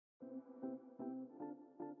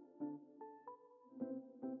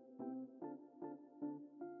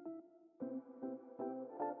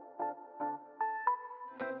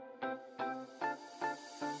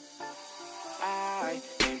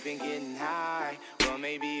shy. Well,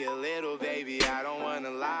 maybe a little, baby, I don't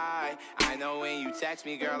wanna lie. I know when you text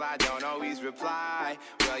me, girl, I don't always reply.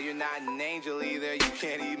 Well, you're not an angel either, you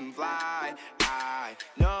can't even fly. I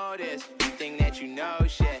notice you think that you know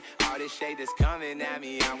shit. All this shade that's coming at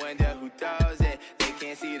me, I wonder who throws it. They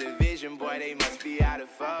can't see the vision, boy, they must be out of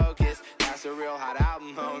focus. That's a real hot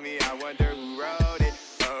album, homie, I wonder who wrote it.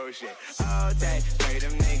 Oh shit, oh day, pray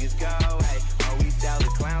them niggas go away. Oh, we sell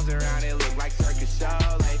the clowns around, it look like Circus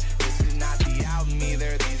Soleil. This is not the album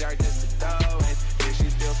either, these are just the throw-ins. This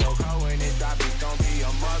shit feels so cold when it drops, it's gon' be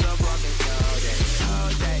a motherfucking snow day. Oh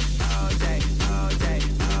day, oh day, oh day,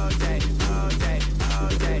 oh day, oh day, oh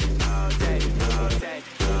day, oh day, oh day,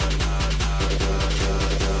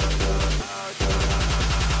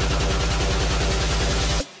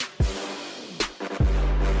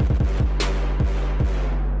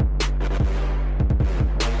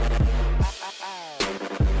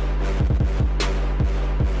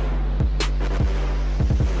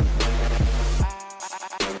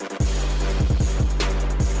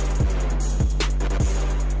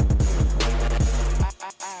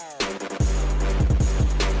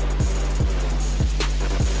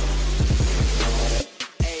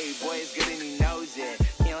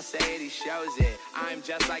 shows it. I'm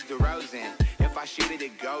just like DeRozan. If I shoot it,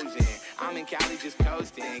 it goes in. I'm in Cali just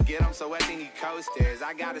coasting. Get them so wet they need coasters.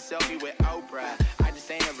 I got a selfie with Oprah. I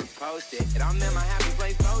just ain't ever posted. And I'm in my happy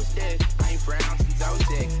place posted. I ain't frowned since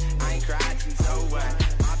 06. I ain't cried since 01.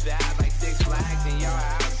 My bad like Six Flags and your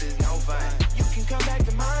house is no fun. You can come back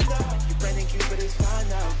to mine though. Your friend and Cupid is fine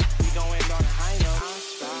though. We gon' end on a high note. I'll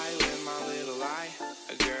spy with my little eye.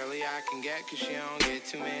 A girly I can get cause she don't get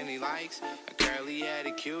too many likes. A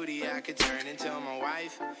curly-headed cutie I could turn into my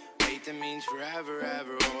wife. Wait, that means forever,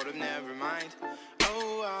 ever, hold up, never mind.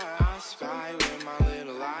 Oh, I spy with my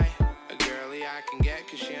little eye. A girly I can get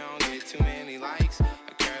cause she don't get too many likes.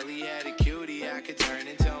 A curly-headed cutie I could turn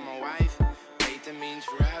into my wife. Wait, that means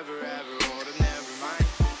forever, ever, hold up, never mind.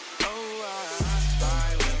 Oh, I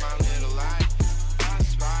spy with my little eye.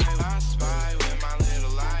 I spy with my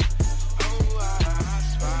little eye. Oh, I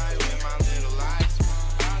spy with my little eye.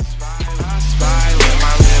 I spy with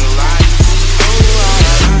my little eye.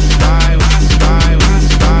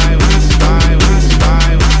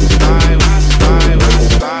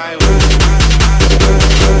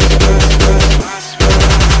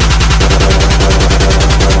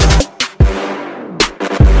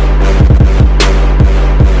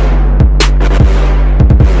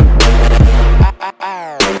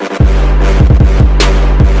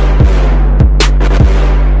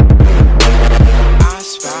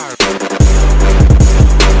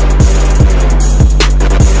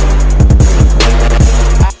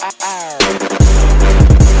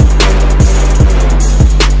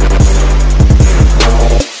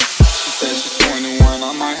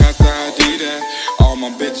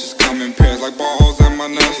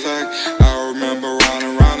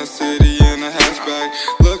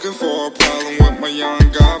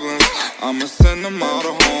 I'ma send them all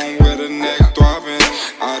to home with a neck throbbing.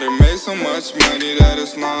 I done made so much money that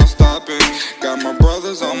it's non-stopping. Got my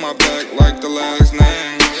brothers on my back like the last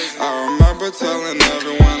name. I remember telling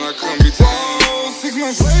everyone I couldn't be tamed. 6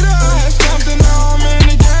 months later I had stopped and now I'm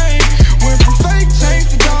in the game. Went from fake chains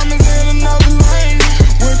to diamonds in another lane.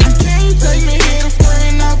 Went from can you take me here to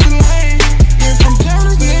spraying out the lane. Went from down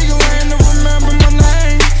this nigga lane to remember my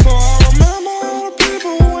name. So I remember all the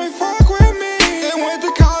people who ain't fuck with me. They went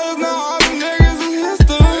to college now.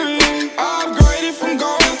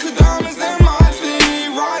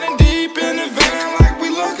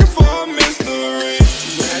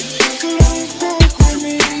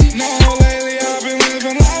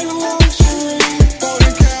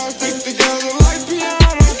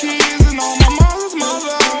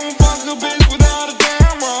 Bitch